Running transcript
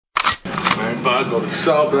About to go to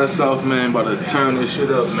South by South, man. About to turn this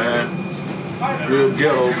shit up, man. Real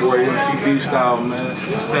ghetto boy, MCD style, man.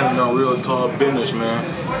 Standing on real tall business, man.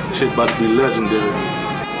 Shit about to be legendary.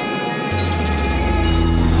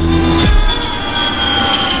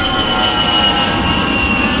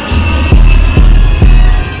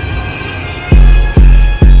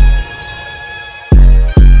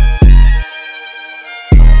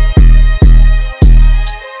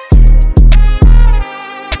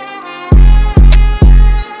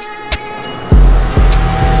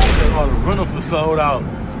 Sold out.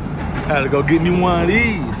 Had to go get me one of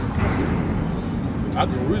these. I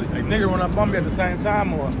could really, a nigga run up on me at the same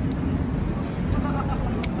time or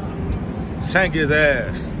shank his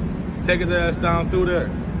ass. Take his ass down through there.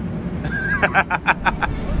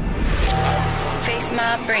 Face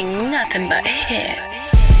mob bring nothing but hits.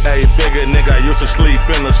 Hey, bigger nigga, I used to sleep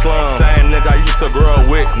in the slum. Same nigga I used to grow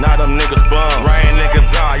with, now them niggas bum. Rain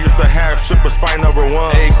niggas on, used to have strippers fighting over one.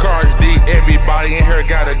 Hey, cars deep, everybody in here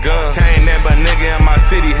got a gun. Can't name a nigga in my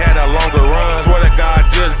city had a longer run. Swear to God,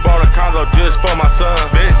 just bought a condo just for my son.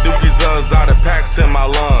 Big dookies out of packs in my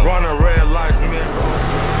lungs. Running red lights, man.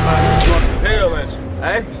 You drunk as hell, ain't you?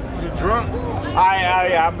 Hey? You drunk?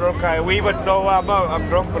 I'm drunk. We would know I'm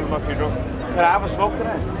drunk, but I'm not too drunk. Can I have a smoke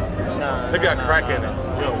today? They got crack in it.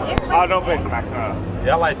 I don't make crack.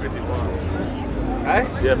 Yeah, I like 51s. Hey?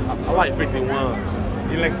 Yeah, I like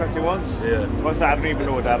 51s. You like 51s? Yeah. What's that? I don't even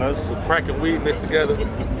know what that is. So crack and weed mixed together.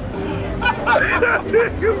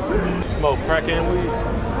 Smoke crack and weed?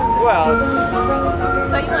 Well...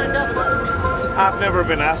 So you want to double up? I've never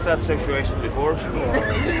been asked that situation before.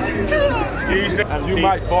 You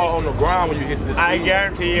might fall on the ground when you hit this. I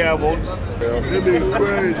guarantee you I won't. It'd be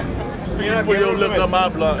crazy. You put your lips on my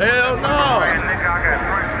blood. Hell no!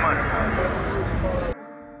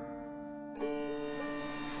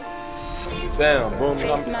 Damn, boom.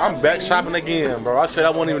 I'm back shopping again, bro. I said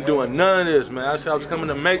I wasn't even doing none of this, man. I said I was coming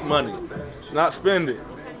to make money, not spend it.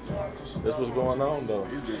 That's what's going on, though.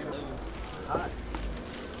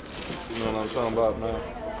 You know what I'm talking about, man?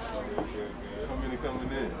 How many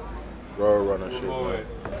coming in? Road runner shit, man.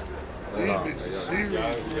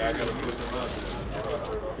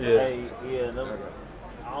 Yeah.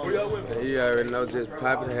 You already know, just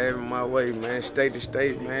popping, having my way, man. State to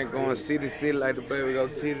state, man. Going city to city like the baby go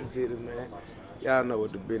titty to titty, man. Y'all know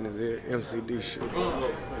what the business is. MCD shit.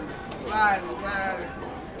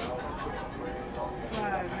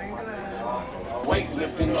 Weight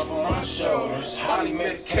lifting up on my shoulders. Highly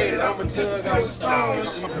medicated, I'm a tug out of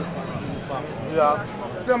stones. Yeah.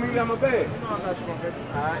 Tell me you got my bag.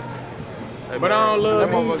 Alright. But I don't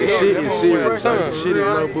love this shit is serious. Shit is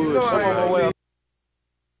no bullshit.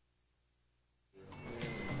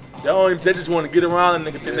 They just want to get around and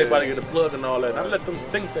nigga think they about to get a plug and all that. I let them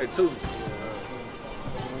think that too.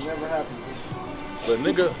 It never happened. But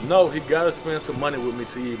nigga, no, he gotta spend some money with me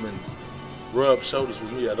to even rub shoulders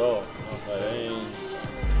with me at all. Like, I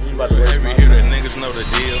ain't about to waste my time. Every niggas know the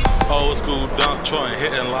deal. Old school dunk, Troy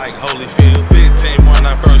hitting like Holyfield. Big team when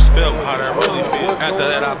I first felt how that really feel. After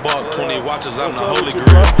that I bought 20 watches, I'm the holy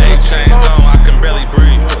grail. 8 chains on, I can barely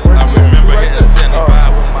breathe. I remember hitting 75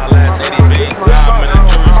 with my last 80 beat. Now I'm in a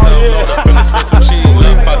jewelry store, load up and spit some cheese.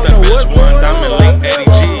 Look out that bitch, one diamond link, 80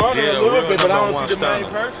 G. Yeah, real number one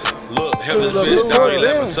stunner. Look, held this bitch down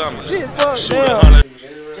 11 summers. Shoot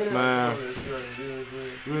 100. Man,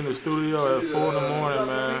 we in the studio at 4 in the morning,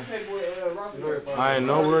 man. I ain't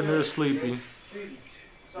nowhere near sleepy.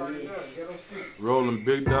 Rolling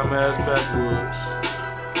big dumbass backwoods.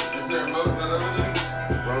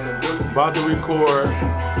 About to record.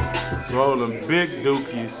 Rolling big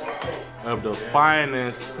dookies of the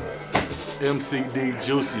finest MCD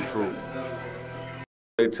juicy fruit.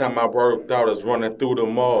 Every time I worked out is running through the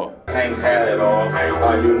mall. Ain't had it all.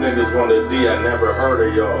 All you niggas want a D, I never heard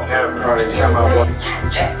of y'all. Every time I walk.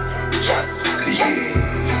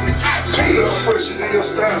 Fresher than your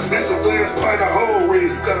style. That's a glass pint of whole red.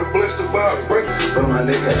 You gotta bless the bar, break it. But my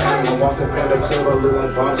nigga, I don't walk up in the club, I look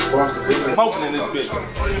like Bob Sparks. Smoking in this bitch.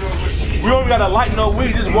 We don't gotta light no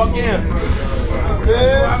weed, just walk in.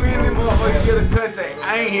 Yeah, I mean, them motherfuckers get a contact. I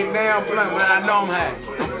ain't hitting down blunt, man. I know I'm high.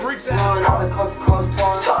 I'm freaked out.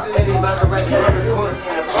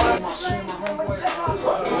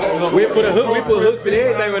 We put hooks and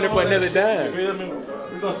everything on there for another dime. You feel me?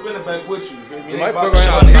 We gonna spin it back with you. You feel me? You might fuck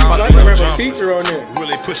around have a feature on there.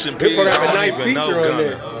 Really pushing They pigs, have a I nice don't even know feature on gunner.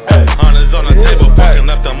 there. Hunters on the table, fucking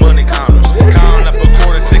up the money counters. Counting up a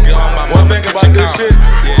quarter ticket on my One mama thing kitchen about this counter. shit,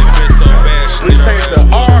 Yeah, bitch so bad, she We take the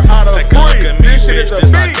R out of take a look at me, This shit bitch, is a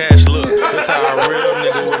just like beat. cash look. That's how a real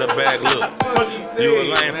nigga with a bag look. You a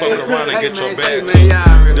lame, fuck around and get your bag took.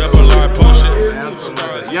 Double R potion.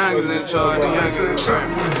 Stars youngest in charge, the youngest in charge.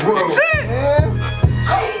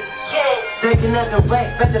 Stacking up the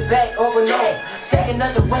racks, back to back, overload. Stacking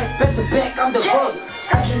up the racks, back to back, I'm the road.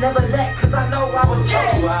 I can never let, cause I know I was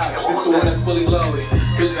told. This the one that's fully loaded.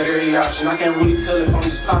 Bitch got every option. I can't really tell if I'm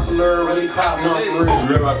just popular or really pop. No, for real.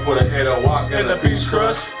 Remember I put a head of walk in the beach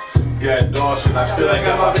crush? Got dog shit, I still ain't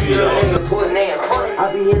got my feet on. I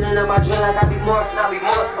be in and out my drill like I be morphin', I'm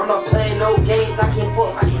not playing no games, I can't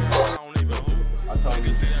fuck. I told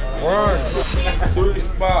you, run, 3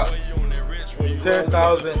 spots,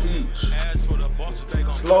 10,000 each.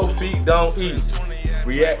 Slow feet don't eat,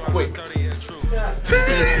 react quick. Bad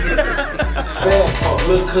talk,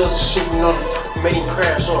 little cousin shooting on him, made him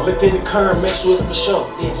crash on. Look in the current, make sure it's for sure,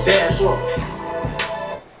 then dash on.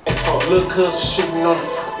 Bad talk, little cousin shooting on him,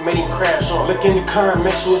 made him crash on. Look in the current,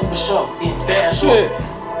 make sure it's for sure, then dash on.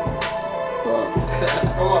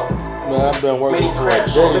 Man, I've been working for a day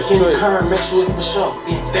Look in the straight. current, make sure it's for sure,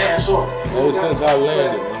 then dash on. Ever since I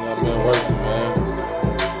landed, man, I've been working, man.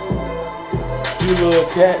 Few little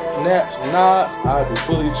cat naps, nods, I'll be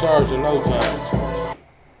fully charged in no time.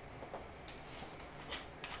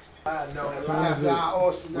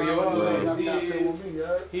 We all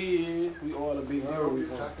he is. We all a big girl.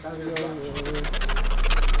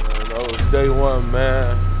 That was day one,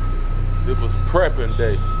 man. It was prepping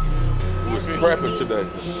day. It was prepping today.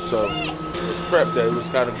 So it was prep day. It was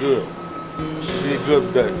kind of good. Be a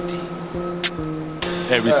good day.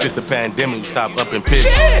 Ever since the pandemic, you stopped up and pitch.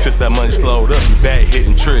 Since that money slowed up, you back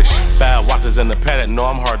hitting Trish. Bad watches in the paddock, know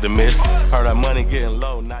I'm hard to miss. Heard that money getting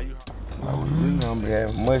low, now you. You know, we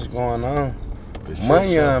have much going on.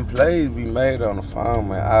 Money on plays be made on the phone,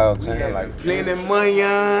 man, all the time. Like plenty money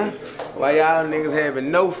on, while y'all niggas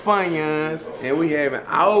having no fun yons, and we having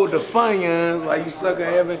all the fun yons, while you sucker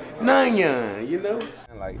having none yon, you know?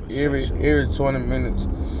 Like every 20 minutes,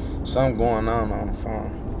 something going on the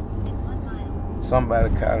phone. Somebody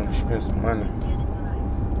calling to spend some money.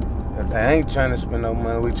 If they ain't trying to spend no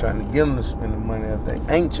money, we trying to get them to spend the money. If they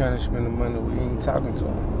ain't trying to spend the money, we ain't talking to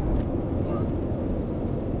them.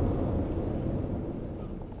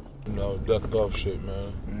 You know, ducked off shit,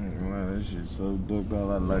 man. Man, this shit so ducked off.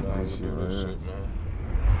 I like that shit, man. Shit, man.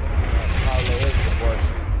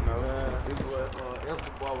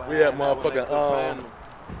 We had motherfucking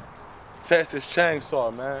Texas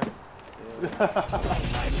chainsaw, man.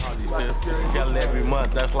 Kelly every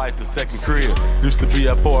month, that's like the second crib. Used to be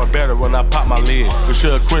up for better when I popped my lid. We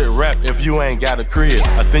should quit rap if you ain't got a crib.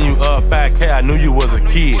 I seen you up 5K, I knew you was a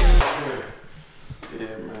kid.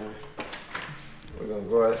 Yeah, man. We're gonna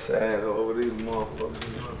go outside over these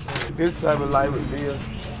motherfuckers. This type of life would be a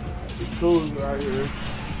Tools right here.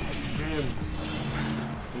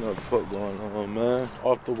 You know what the fuck going on, man.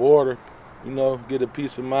 Off the water, you know, get a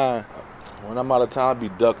peace of mind. When I'm out of town, I be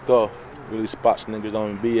ducked off. Really spots niggas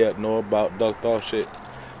don't even be at, know about ducked off shit.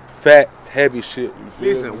 Fat, heavy shit.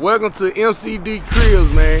 Listen, welcome to MCD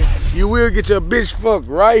Cribs, man. You will get your bitch fucked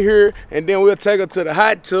right here, and then we'll take her to the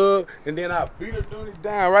hot tub, and then I beat her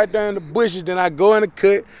down right down in the bushes, then I go in the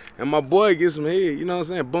cut, and my boy gets some head. You know what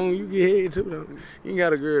I'm saying? Boom, you get head too, though. You ain't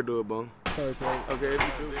got a girl do it, boom. Okay, if you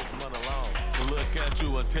do. Look at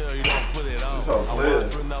you until you don't put it on. It's all clear.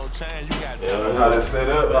 For no change, you got How they set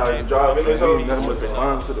up, how you drive in this hoe, nothing but the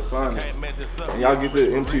fun to the funnest. And y'all get the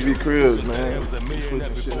MTV Cribs, man.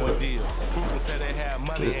 Switching shit up.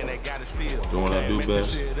 Doing what I do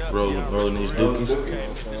best, rolling these dookies.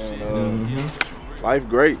 Life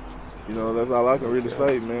great. You know, that's all I can really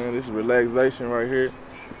say, man. This is relaxation right here.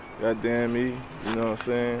 Goddamn me, you know what I'm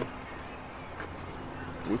saying?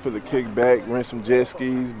 We for the kick back, rent some jet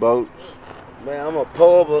skis, boats. Man, I'm a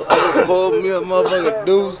pull me a motherfucking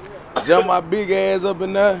deuce, jump my big ass up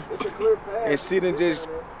in there, and sit and just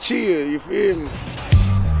chill, you feel me?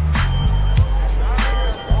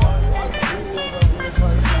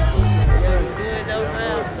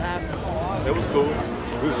 It was cool.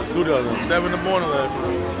 We was in the studio at 7 in the morning last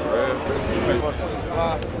night.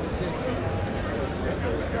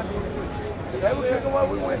 They were cooking while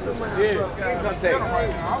we went to my house. Yeah, come take us.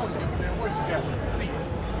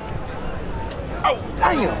 Oh,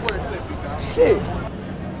 damn. Shit.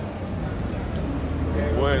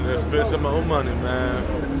 Went and spent some more money, man.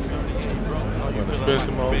 I'm gonna spend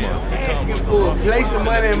some more money. Asking for place the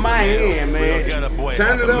money in my hand, man.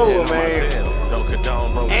 Turn it over, man.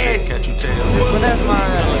 Ask. Well, that's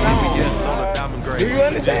mine. Do you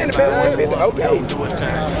understand the better way? Okay. I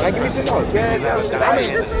give me $10. Cash out.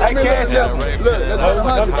 I cash out. Look,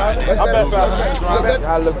 let's go.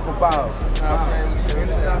 I look for balls.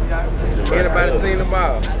 Anybody seen the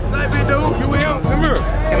ball? say, big dude, you with him? Come here.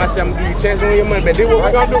 And I said, I'm gonna give you a chance to win your money back. This what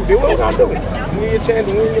we gonna do. This what we gonna do. I'm gonna give you a chance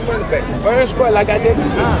to win your money back. First square, like I just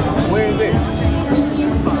did. Where is it?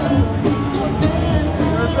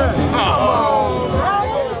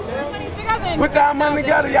 Put y'all money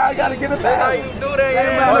together, y'all gotta get a thing. How you do that?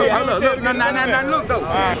 Yeah, look, look though.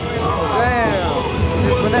 Damn.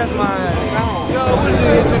 But that's mine. Yo, what it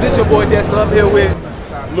is? This your boy Destin up here with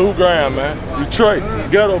Lou Graham, man. Detroit,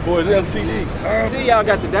 Ghetto Boys, MCD. See, y'all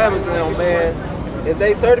got the diamonds on, man. If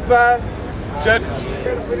they certified, check.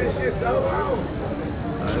 for this shit so long.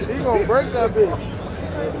 He gonna break that bitch.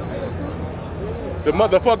 The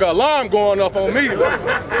motherfucker alarm going off on me.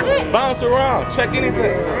 Bounce around, check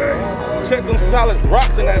anything. Check them solid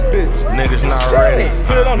rocks in that bitch. Niggas not ready.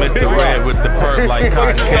 Mr. Red with the perk like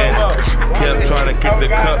cotton candy. Kept trying to kick the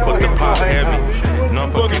cup, but the pop heavy.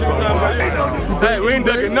 Hey, we ain't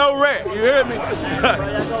ducking no rat, you hear me?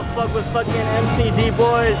 Y'all go fuck with fucking MCD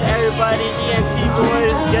boys, everybody, ENT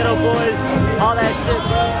boys, Ghetto Boys, all that shit,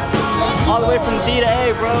 bro. All the way from D to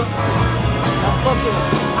A, bro. Y'all fuck with them.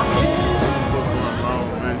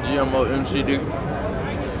 man, GMO MCD.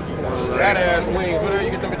 That ass wings, where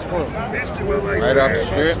you get them bitches from? Right off the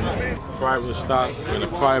strip. Private stock in a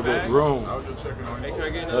private room.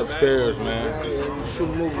 Upstairs, man.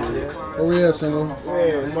 Where we at, single?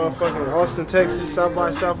 Yeah, motherfucking Austin, Texas, South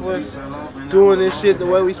by Southwest. Doing this shit the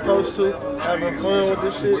way we supposed to. Having fun with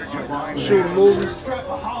this shit. Shooting movies. You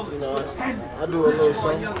know, I do a little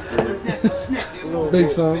something. Big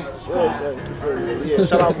song. Yeah,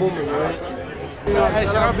 shout out Boomer, man. Hey,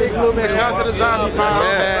 shout out Big Blue, man. Shout out to the Zombie Files,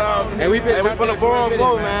 man. And we been from the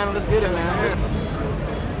 404, man. Let's get it, man. It's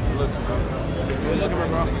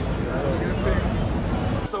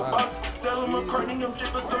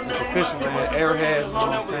official, man. Airheads, you know what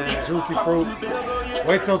I'm saying? Juicy fruit.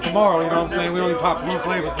 Wait till tomorrow, you know what I'm saying? We only popped one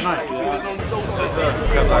flavor tonight.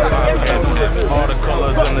 Cause I all the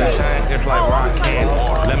colors on the chain, it's like rock candy.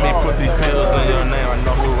 Let me put these pills in your name, I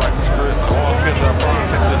know who writes the script. All pills are wrong,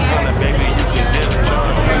 this honey, baby, you can get it.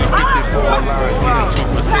 54 line, get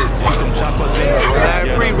 2%, see them choppers in the ride.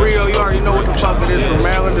 Free Rio, you already know what the fuck it is from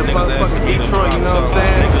Maryland to motherfucking Detroit, you know what I'm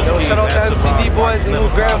saying? Yo, shout out to MCD boys and Lou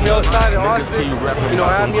Graham, we outside in Austin. You know,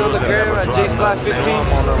 have me on the gram at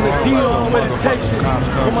JSlot15. Dion with the Texas,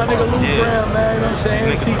 with my nigga Lou Graham, man, you know what I'm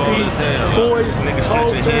saying? MCD, boys,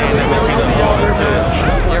 whole family, man.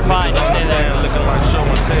 You're fine, just stay there. Looking like show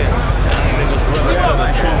and tell. Niggas rather tell the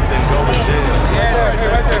truth than go to jail. Yeah,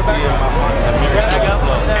 right there, back up.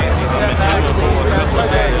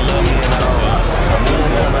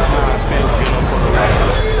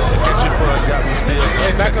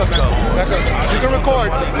 Hey, back up, man. Back up. You can record.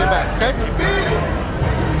 Get back, okay?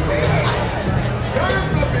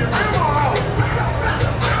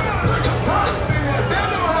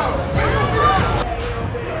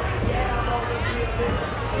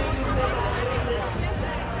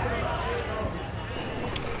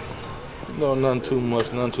 No, nothing too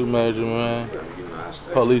much, nothing too major, man.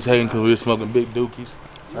 Police hating because we're smoking big dookies.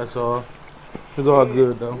 That's all. It's all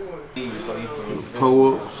good, though.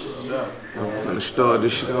 Pull-ups. I'm finna start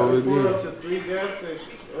this shit over again.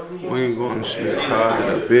 We ain't going to sleep tired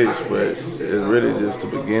of the bitch, but it's really just the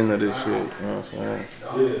beginning of this shit, you know what I'm saying?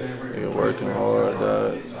 You're working hard,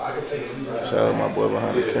 dog. Shout out to my boy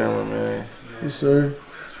behind the camera, man. Yes, sir.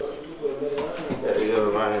 Hey,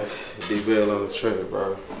 yo, man. D-Bell on the track,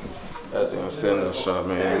 bro. That thing was sitting in the shop,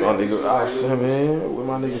 man. My nigga, man, with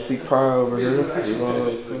my nigga C-Pride over here. You know what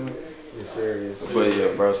I'm saying? Yes, sir, yes, sir. But yeah,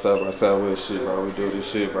 bro, side by side with shit, bro. We do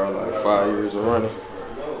this shit, bro, like 5 years of running.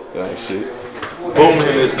 That ain't shit. Boom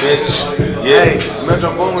in this bitch. Yeah. Hey,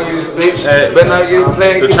 Metro Boom in this bitch. Hey. Better not get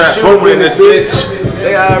playing, get boom in this bitch.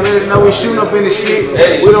 They already know we shooting up in the shit.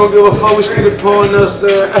 Hey. We don't give a fuck, we still pulling us.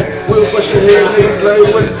 We'll push your head, nigga, play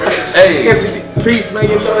with it. Hey. Peace, man,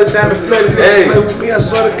 you know it's down the flooded. Hey. Play with me, I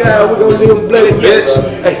swear to God, we gon' leave them bloody. Bitch.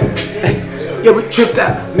 Hey, hey, yeah, we tripped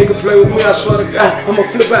out. Nigga play with me, I swear to God, I'ma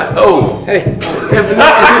flip out. Oh. Hey, every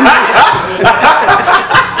night.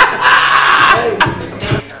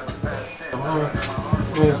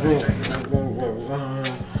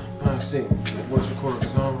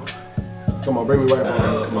 Come on, bring me right back.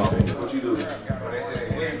 Come on, baby. What you do?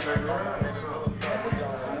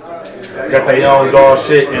 Got their own dog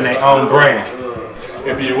shit and their own brand.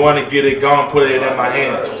 If you want to get it gone, put it in my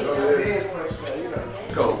hands.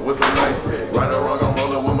 Go, what's a nice hit? Right or wrong, I'm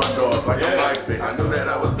rolling with my dogs like a bike fit. I knew that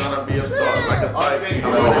I was gonna be a star, like a psychic.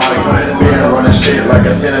 I'm a hype man, being running shit like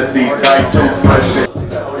a Tennessee tight, too fresh shit.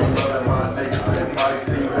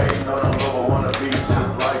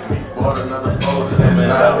 Bought another fold, just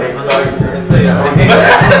not exciting.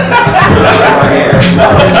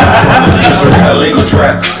 Illegal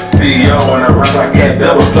trap. CEO on a run like that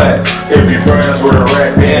double flats. If you friends with a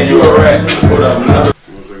rat, then you a rat. Put up another.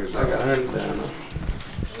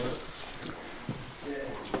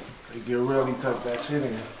 Get real, he tuck that shit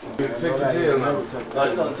in. Take his tail now. Oh,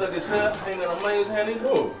 you gonna tuck his tail? Ain't got no money in his hand either?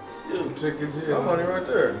 Oh, you take his tail. My money right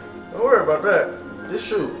there. Don't worry about that. Just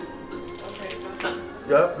shoot.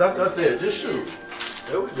 Yep, that's it. Just shoot.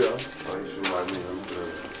 There we go. Oh, you shoot like me. I'm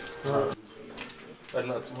good. That's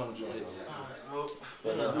not 200 joint.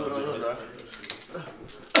 But not do it on your dog.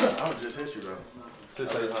 I would just hit you though.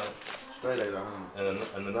 6,800. Straight 800.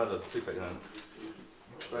 And another 6,800.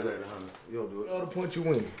 Straight 800. You'll do it. All the point you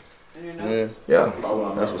win. Yeah.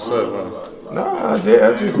 That's what's up, man. Nah, I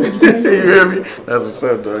just you hear me? That's what's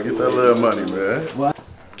up, dog. Get that little money, man. What?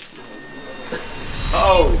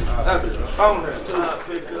 Oh, that bitch phone there.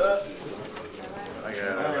 Pick up. I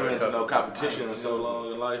ain't been no competition in so long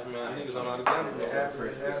in life, man. Niggas don't know how to gamble.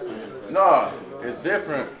 No, it's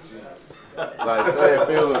different. Like, say if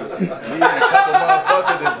it was me and a couple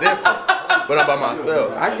motherfuckers, it's different. But I'm by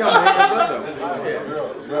myself. I can hands up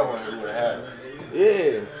though.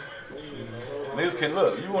 Yeah. Niggas can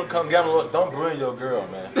look. You want to come gamble with us? Don't bring your girl,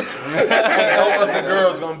 man. No other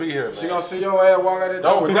girl's gonna be here, man. She gonna see your ass walk out that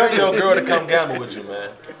door. Don't bring your girl to come gamble with you, man.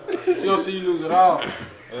 She gonna see you lose it all.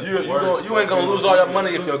 You ain't gonna lose all your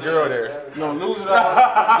money if your girl there. You gonna lose it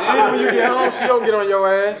all. Then when you get home, she gonna get on your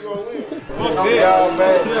ass. Gonna be all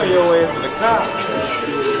bad. She on your ass in the car.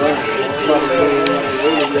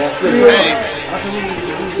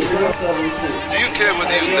 Do you care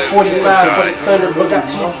whether you live 45 for the thunder, but got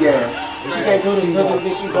cheap gas. If she can't do this, so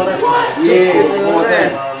then she bought her. Yeah,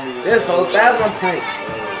 this 4,000 paint.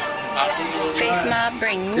 Face mob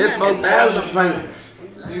bring This nothing. 4,000 paint.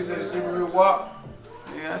 You said she real walk?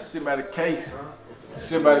 Yeah, that shit by the case.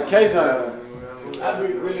 Shit by the case, huh? I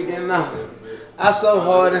be really getting out. I so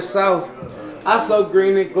hard and soft. I so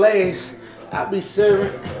green and glass. I be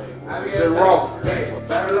serving. I be serving raw.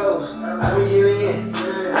 Fabulous. I be getting in.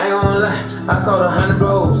 I ain't gonna lie. I sold 100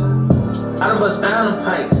 blows. I done bust down the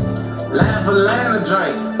pints. Line for line to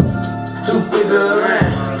drink. 250 a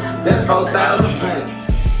line. That's 4,000 pints.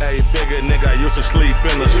 Hey, bigger nigga, I used to sleep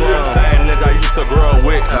in the slum. Same nigga I used to grow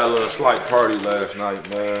with. Had a little slight party last night,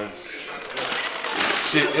 man.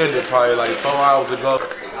 Shit ended probably like 4 hours ago.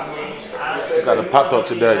 Got a pop up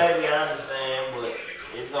today.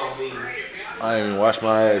 I ain't even washed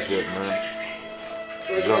my ass yet,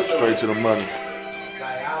 man. Jump straight to the money.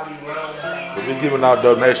 We've been giving out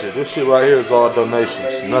donations. This shit right here is all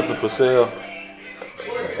donations. Nothing for sale.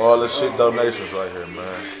 All this shit donations right here,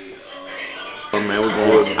 man. Man, we're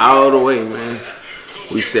going all the way, man.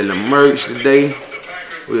 We selling merch today.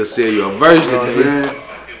 We'll sell you a verse today.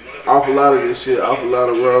 Awful lot of this shit, awful lot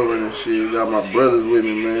of rubber and shit. Got my brothers with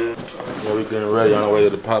me, man. Yeah, we getting ready on the way to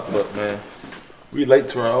the pop-up, man. We late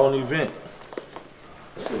to our own event.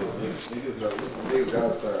 Niggas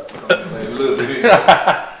gotta start coming a little bit.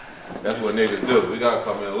 That's what niggas do. We gotta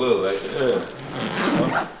come in a little late.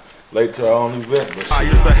 Yeah. Late to our own event. I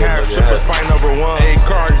used to have strippers fighting over one. 8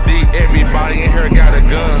 cars deep, everybody in here got a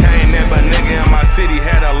gun. Can't never nigga in my city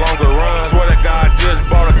had a longer run. Swear to God, just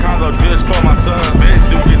bought a condo just for my son. Big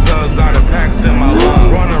dookie suds out of packs in my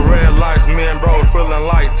lungs. Running red lights, me and bro feeling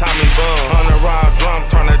like Tommy Bun. 100 round drum,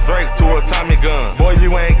 turn a Drake to a Tommy gun. Boy, you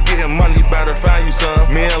ain't getting money, better find you some.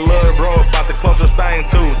 Me and Lil Bro about the closest thing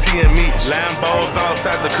to T and Meach. Lambos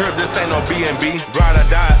outside the crib, this ain't no B&B. Ride or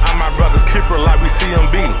die, I'm my brother's keeper like we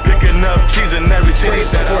CMB. Picking up cheese in every city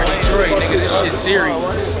that I Detroit, nigga, this shit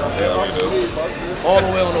serious. All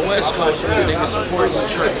the way on the West Coast, nigga, supporting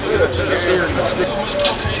Detroit. Serious.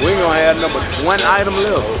 We ain't gonna have number one item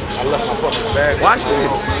left. I left my fucking bag. Watch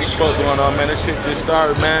this. What's going on, man? This shit just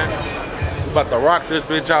started, man. We about to rock this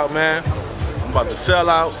bitch out, man. I'm about to sell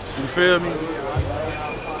out. You feel me?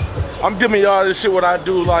 I'm giving y'all this shit what I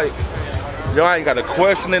do, like, y'all ain't gotta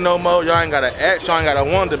question it no more. Y'all ain't gotta ask, y'all ain't gotta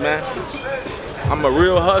wonder, man. I'm a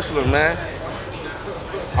real hustler, man.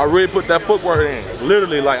 I really put that footwork in.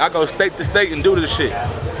 Literally, like, I go state to state and do this shit.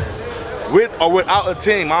 With or without a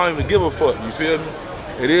team, I don't even give a fuck, you feel me?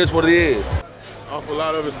 It is what it is. Awful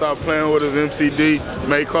lot of it stopped playing with us. MCD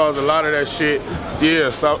may cause a lot of that shit. Yeah,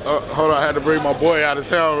 stop. Hold on, I had to bring my boy out of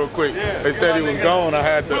town real quick. They said he was gone. I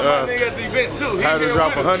had to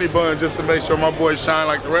drop a honey bun just to make sure my boy shine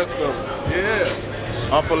like the rest of them.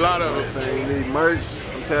 Yeah. Awful lot of it saying you need merch.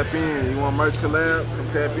 Come tap in. You want merch collab? Come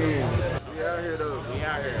tap in. We out here though. We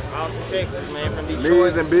out here. Austin, Texas, man. From Detroit.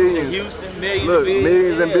 Millions and billions. Houston, millions. Look, and billions.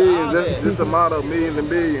 millions and billions. That's just the motto. Millions and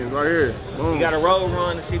billions right here. Boom. You got a road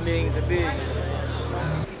run to see millions and billions.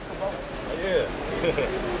 Yeah.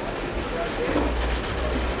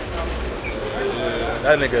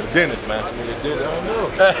 That nigga a dentist, man.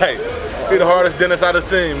 Hey, he the hardest dentist I've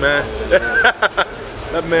seen, man.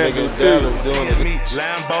 That man do too.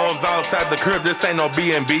 Lambos outside the crib, this ain't no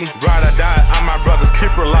B&B. Ride or die, I'm my brother's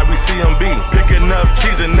keeper like we CMB. Picking up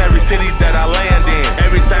cheese in every city that I land in.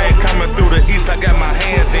 Everything coming through the east, I got my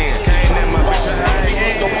hands in. Came in my bitch,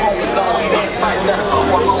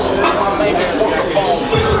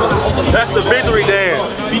 That's the victory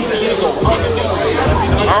dance.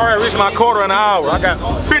 I already reached my quarter in an hour. I got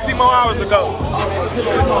 50 more hours to go.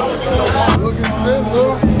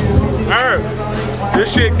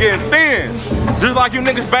 This shit getting thin. Just like you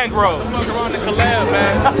niggas bankroll. Fuck around the collab,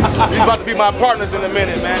 man. These about to be my partners in a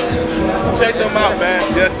minute, man. Check them out, man.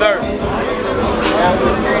 Yes, sir.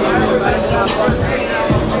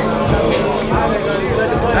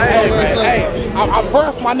 Hey, man, hey, I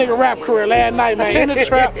birthed my nigga rap career last night, man, in the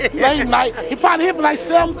trap, late night. He probably hit me like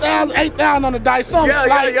 7,000, 8,000 on the dice, something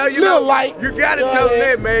slight, you little know, light. You gotta tell them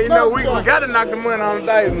that, man. You know, we gotta knock the money on the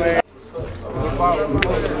dice, man.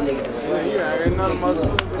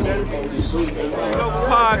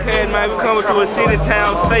 Podcast, man. We coming to a city,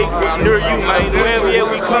 town, state near you, man. Wherever we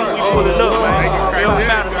come, we pull it up, man. It don't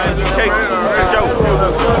matter, man. We chase it.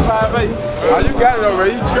 Oh, you got it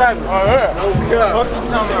already. You trapping. Oh, yeah. You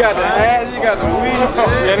got the ass, you got the weed.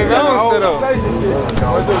 Yeah, they got the whole station.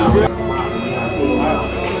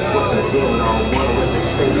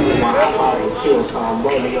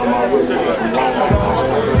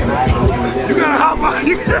 You gotta hop on.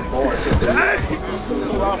 You gotta. Hey.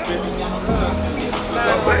 My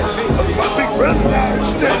big brother now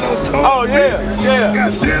standing on top. Oh yeah, yeah.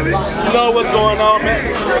 God damn it. You know what's going on,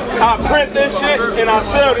 man? I print this shit and I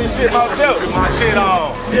sell this shit myself. Put my shit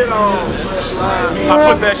on. I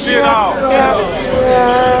put that shit on.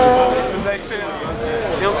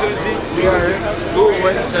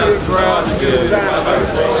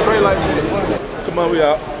 Straight like that. Come on, we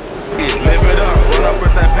out. Live it up, run up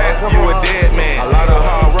with that pack, you a dead man. A lot of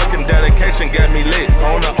hard work and dedication got me lit.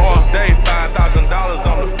 On the off day, $5,000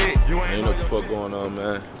 on the fit. You ain't know what the fuck going on,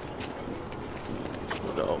 man.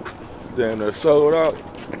 No, damn, they're sold out.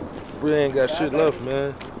 We ain't got shit left,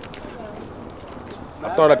 man.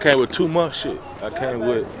 I thought I came with too much shit. I came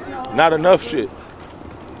with not enough shit.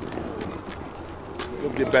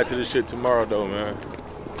 We'll get back to this shit tomorrow, though, man.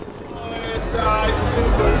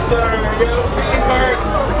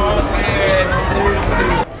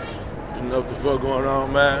 You know what the fuck going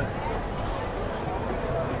on, man?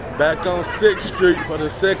 Back on 6th Street for the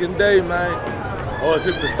second day, man. Oh, is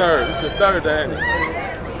this the third? This is the third day, ain't it?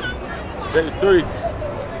 Day 3.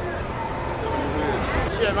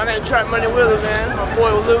 Shit, my name Trap Money Willie, man. My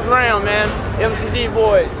boy with Lil Graham, man. MCD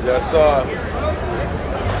BOYZ. Yes, sir.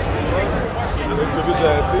 They took his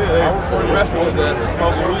ass in. They wrestling his ass and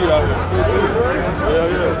smoking weed out here. Hell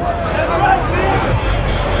yeah.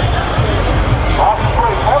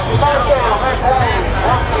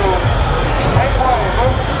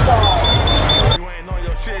 You ain't on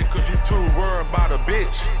your shit cause you too worried about a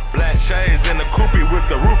bitch. Black shades in the coupie with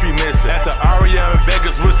the roofie missing. At the Aria in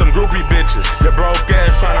Vegas with some groupie bitches. Your broke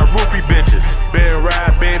ass tryna roofie bitches. Been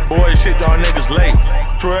ride big boy shit, y'all niggas late.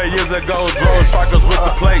 12 years ago, drove cycles with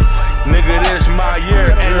the plates. Nigga, this my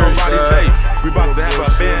year, ain't nobody safe. We about to have a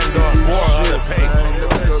band or more on the pay.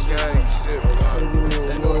 Let's go gang shit,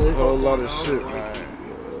 man. A whole lot of shit, man.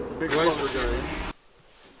 Big cluster gang.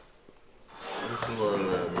 What's going on,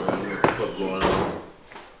 man? What the fuck going on?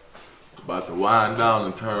 About to wind down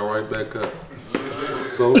and turn right back up.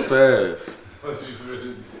 So fast.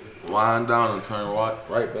 Wind down and turn right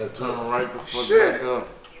back up. Turn right the fuck back up.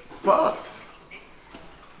 Fuck.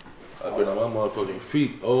 I've been on my motherfucking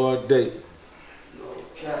feet all day. No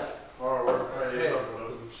cap. Hard work. Hey,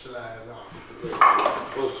 slide on.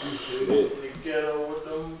 Fuck you, shit. Together with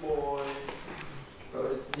them boys.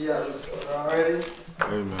 Yeah, already.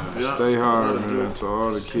 Hey man, stay hard, man. To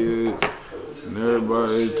all the kids and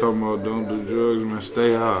everybody they talking about don't do drugs, man.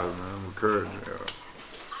 Stay hard, man. I'm encouraging y'all.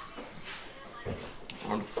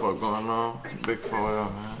 What the fuck going on? Big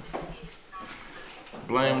 4L, man.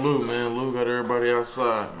 Blame Lou, man. Lou got everybody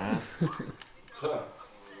outside, man.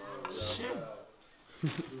 Shit.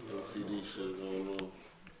 CD shit going on.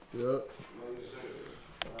 Yep.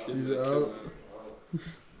 He's out.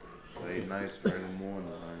 Late nights, early morning,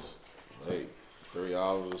 man. Hey, 3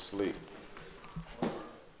 hours of sleep.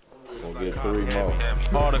 Gonna get 3 more.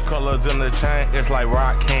 All the colors in the chain, it's like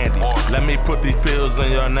rock candy. Let me put these pills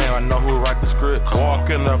in your name, I know who write the script. Walk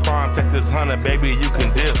in the farm, take this 100, baby, you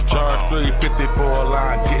can dip. Charge 350 for a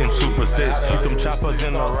line, getting 2 for 6. Keep them choppers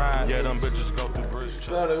in the ride, yeah, them bitches go through bricks.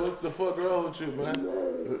 Stunner, what's the fuck wrong with you, man?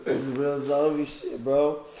 It's real zombie shit,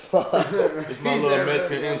 bro. It's my little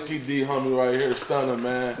Mexican MCD homie right here, Stunner,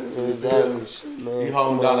 man. He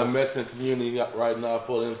holding down the Mexican community right now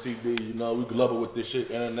for the MCD. You know, we global with this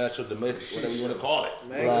shit, international, domestic, whatever you want to call it.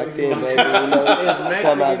 Locked in, baby. You know,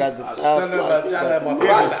 time I got the South.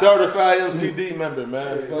 He's a certified MCD member,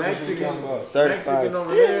 man. Certified. Mexican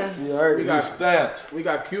over here. You heard we me. got stamped. We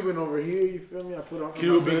got Cuban over here. You feel me? I put on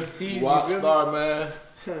Cuban, Rockstar, man.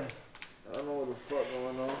 I don't know what the fuck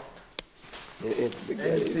going on. Hit the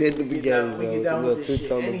Begattis, we get down with this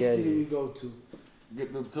shit. Any city we go to.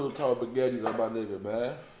 Get them two-tone baguettes on my nigga,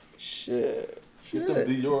 man. Shit. Get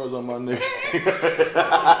them Dior's on my nigga.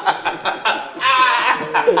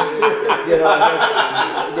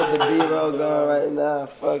 Get the B-roll going right now.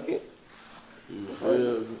 Fuck it.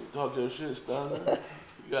 Talk your shit, Stunner.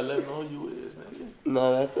 You gotta let them know who you is, nigga.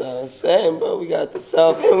 No, that's what I'm saying, bro. We got the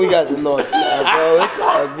South and we got the North now, bro. It's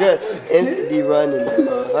all good. MCD running it,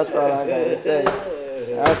 bro. That's all I gotta say.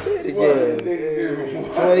 I'll say it again.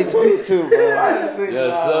 2022, bro. Yes,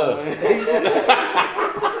 sir.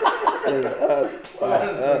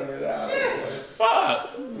 Fuck.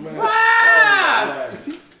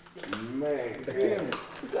 Man, damn.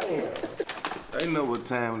 They know what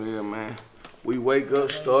time it is, man. We wake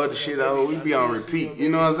up, start the shit out, we be on repeat. You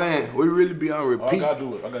know what I'm saying? We really be on repeat. I gotta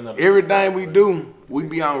do it. I got nothing. Everything we do, we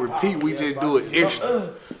be on repeat. We just do it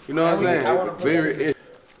extra. You know what I'm saying? Very extra.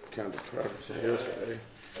 Count the profits yesterday.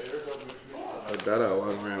 I got out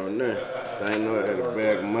walking around with nothing. I didn't know I had a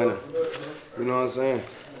bag of money. You know what I'm saying?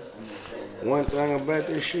 One thing about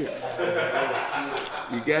this shit,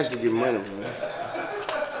 you got to get money, man.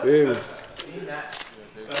 Feel me?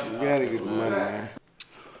 You gotta get the money, man.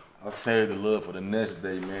 I saved the love for the next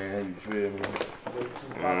day, man. You feel me? Day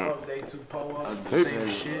 2 pop up, day 2 pull up.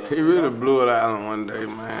 He really blew it out on one day,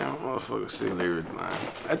 man. Motherfucker seal everything.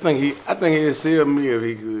 I think he'd seal me if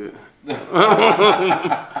he could. That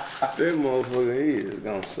motherfucker he is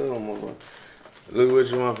gonna sell him over. Look what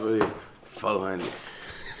you want for it. 400.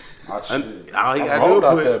 All he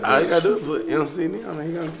gotta do is put MCD on it.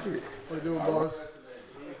 He gonna get it. What you doing, boss?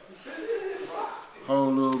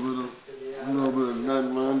 Whole little bit of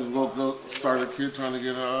nothing, man. Just woke up, started a kid trying to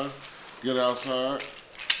get high, get outside,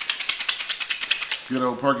 get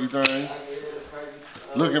old perky things.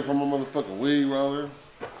 Looking for my motherfucking weed roller.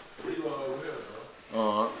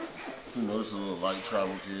 You know, this is a little light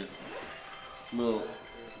travel kit. Little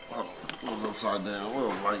upside down,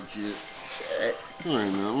 little light kit. You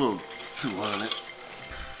ain't know, a little 200.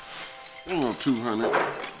 A little 200.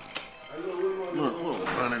 Little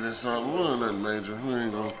 100 or something. Well, nothing major. We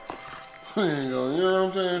ain't gonna, you know what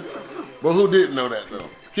I'm saying? But who didn't know that though?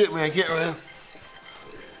 Kit man.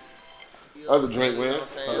 Other drink, man. You know what I'm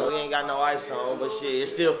saying? We ain't got no ice on, but shit,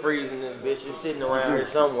 it's still freezing this bitch. It's sitting around here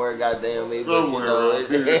somewhere, goddamn me. Somewhere. But,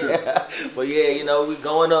 you know, but yeah, you know, we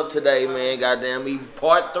going up today, man. Goddamn me,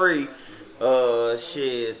 part 3.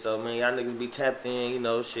 Shit, so man, y'all niggas be tapped in, you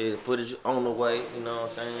know, shit, footage on the way, you know what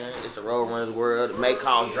I'm saying? It's a road runners world. May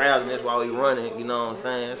cause drowsing, that's why we running, you know what I'm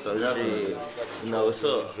saying? So shit, you know, what's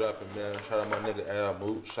up? Dropping, man. Shout out my nigga Al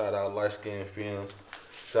Moot. Shout out Light Skin Films.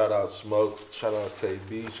 Shout out Smoke. Shout out Tay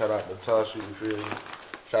B. Shout out Natasha, you feel me?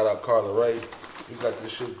 Shout out Carla Ray. We got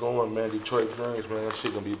this shit going, man. Detroit Dreams, man. That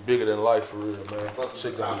shit gonna be bigger than life for real, man.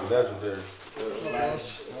 Shit gonna be legendary.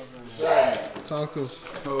 Talk to a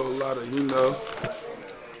whole lot of, you know,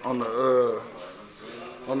 on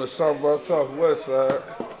the southwest side,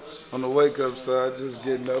 on the wake up side, just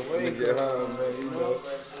getting up and get high, man, you know.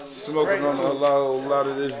 Smoking on a lot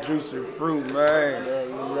of this juicy fruit, man.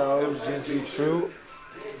 You know, juicy fruit.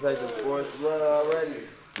 It's like the 4th blood already.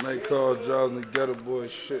 They call Jaws and the Ghetto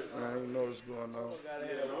Boys shit, man. You know what's going on.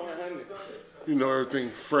 You know, everything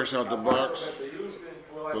fresh out the box.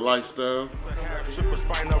 The lifestyle. Shippers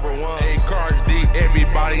fighting over one. Hey, cars deep,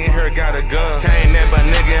 everybody in here got a gun. Can't never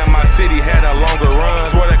nigga in my city had a longer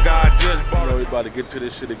run. Swear to God, just bought. You know, we about to get to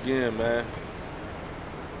this shit again, man.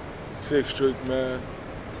 6th Street, man.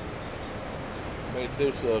 Make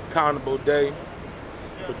this a accountable day,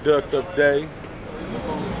 productive day.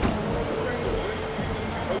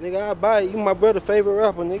 Nigga, I buy it. You my brother's favorite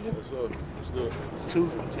rapper, nigga. What's up? What's up?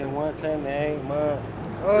 2 and 110, that ain't mine.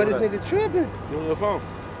 Oh, this nigga tripping. Give me your phone.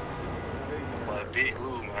 Boy, Big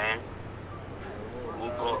Lou, man.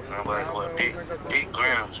 Woke up, man. Boy, big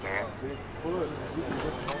grams, man.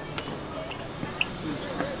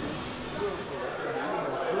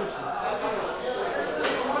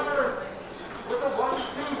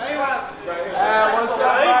 Hey, what's up,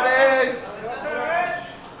 buddy?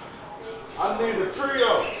 I need a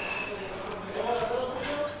trio.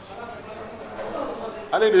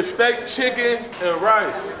 I need a steak, chicken, and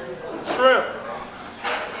rice. Shrimp,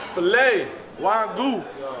 filet, wagyu.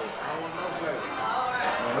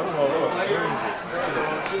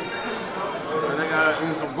 And they gotta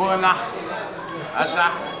eat some guana,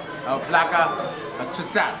 asha, a placa, a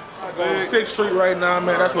chita. I go to 6th Street right now,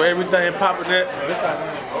 man. That's where everything popping at.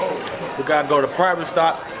 We gotta go to private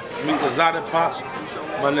stock, meet the Exotic Pops.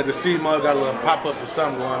 My nigga C-Mug got a little pop-up or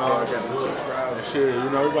something going on. And shit, you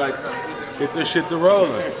know, everybody get this shit to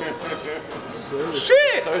rolling.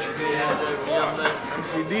 Shit!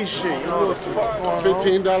 MCD shit, you know what the fuck going on?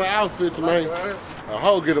 $15 outfits, man. A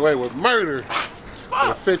hoe get away with murder. With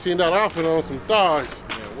a $15 outfit on some thugs.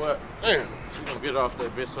 Yeah, what? Damn. You gonna get off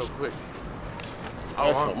that bitch so quick.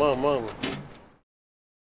 That's on my mama.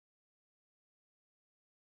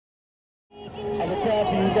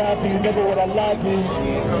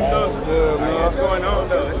 Good, man. What's going on,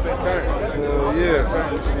 though? It's been turned. Yeah.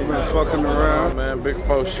 Been fucking around, man. Big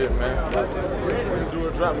faux shit, man. Do a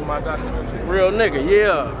drop with my documentary. Real nigga,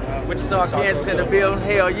 yeah. Wichita, Kansas in the building.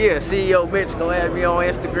 Hell yeah. CEO Mitch gonna add me on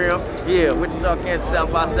Instagram. Yeah, Wichita, Kansas,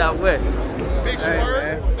 South by Southwest. Big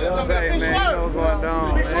man. Say, man, you know what's going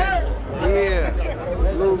on, man. Yeah.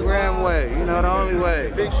 Lou Graham way, you know, the only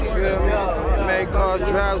way. Big shit. Feel me? It may cause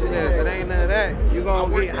drowsiness. It ain't none of that. You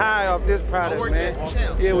gonna get high off this product, man.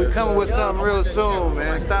 Yeah, we coming with something real soon,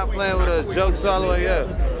 man. Stop playing with us. Jokes all the way up.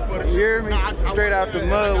 You hear me? Straight out the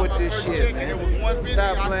mud with this shit, man.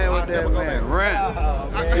 Stop playing with that, man. Rents.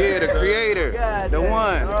 Yeah, the creator. The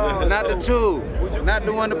one. Not the two. Not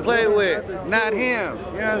the one to play with. Not him. You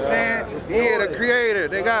know what I'm saying? Yeah, the creator.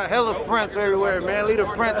 They got hella fronts everywhere, man. Leave the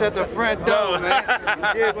fronts at the front door, man.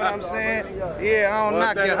 You get what I'm saying? Yeah, I don't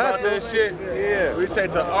knock your hustle. That shit, yeah. We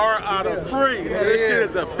take the R out of free. This shit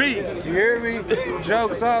is a beat. You hear me?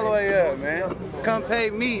 Jokes all the way up, man. Come pay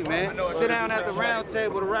me, man. Sit down at the round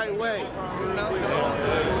table the right way. You know?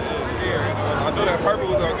 I know that purple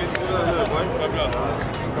was gonna get you good, boy. What up, y'all?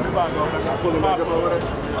 Pull him back up over there.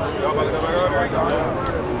 Y'all about to go back over there?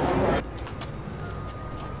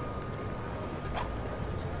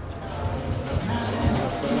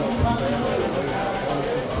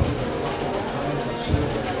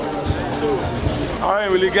 I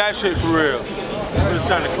ain't really got shit for real. I'm just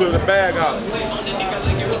trying to clear the bag out.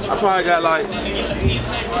 I probably got like,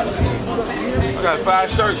 I got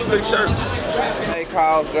 5 shirts, 6 shirts. May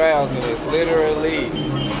cause drowsiness, literally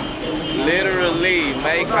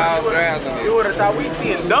may cause drowsiness. You would have thought we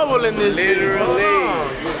seeing double in this literally.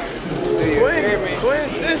 Twin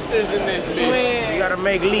sisters in this bitch. You gotta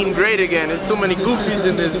make lean great again. There's too many goofies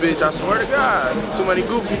in this bitch. I swear to God. There's too many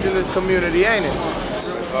goofies in this community, ain't it?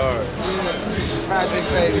 Alright. Project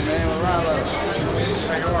baby, man, with Rollo.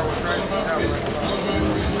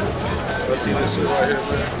 Let's see this shit right here,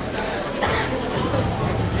 man.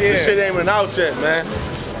 Yeah. This shit ain't even out yet, man.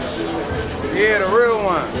 Yeah, the real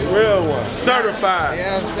one. The real one. Certified. You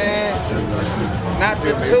know what I'm saying? Not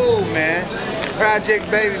the two, man. Project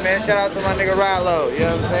baby, man. Shout out to my nigga Rollo. You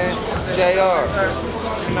know what I'm saying? JR.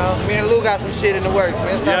 You know, me and Lou got some shit in the works,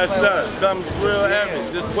 man. Yes, sir. Something's real heavy.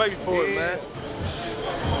 Just wait for it, man.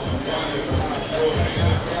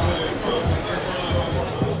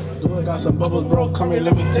 Got some bubbles, bro. Come here,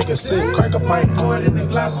 let me take a sip. Crack a pipe, pour it in the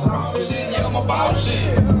glasses. Yeah, I'm about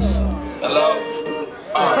shit. Hello?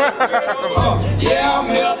 Yeah, I'm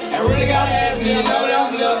here. And really gotta ask me, you know that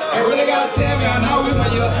I'm here. And really gotta tell me, I know it's my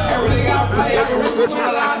year. And really gotta play, I can rip between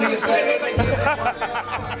a lot of niggas say they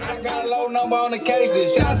I got a low number on the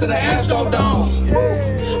cases. Shout out to the Astrodome.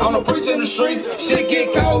 I'm the preacher in the streets. Shit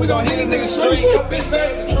get cold, we gon' hit a nigga street. Your bitch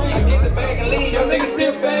bag the trees. I get the bag and leave. Your nigga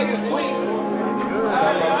still bag and sweet. A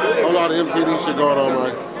whole lot of MCD shit going on,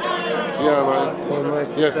 man. Yeah, man.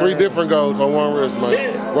 Yeah, 3 different golds on one wrist,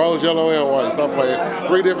 man. Rose, yellow, and white. Stop playing.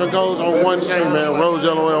 3 different golds on one chain, man. Rose,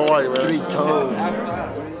 yellow, and white, man. 3 toes.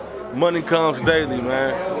 Money comes daily,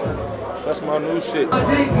 man. That's my new shit.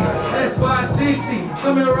 That's 560.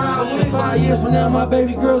 Coming around 5 years from now, my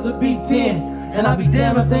baby girls will be 10. And I be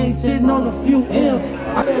damn if they ain't sitting on a few M's.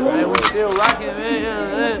 Hey, we still rocking,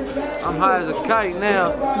 man. I'm high as a kite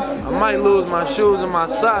now. I might lose my shoes and my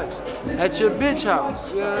socks at your bitch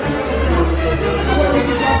house.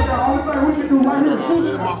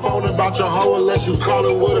 It's my phone about your hoe unless you call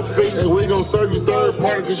it with a fee. And we gon' serve you third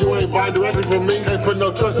party cause you ain't buy directly from me. Can't put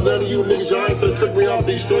no trust in none of you niggas, y'all ain't finna trick me off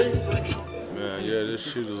these streets. Man, yeah, this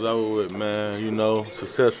shit is over with, man. You know,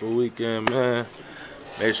 successful weekend, man.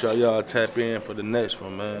 Make sure y'all tap in for the next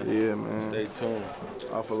one, man. Yeah, man. Stay tuned.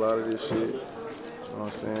 Off a lot of this shit. You know what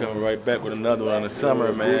I'm saying? Coming right back with another one in the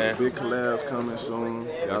summer, man. Big collabs coming soon.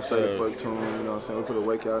 Y'all stay the fuck tuned. You know what I'm saying? We finna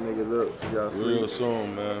wake y'all niggas up so y'all see. Real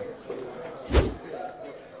soon, man.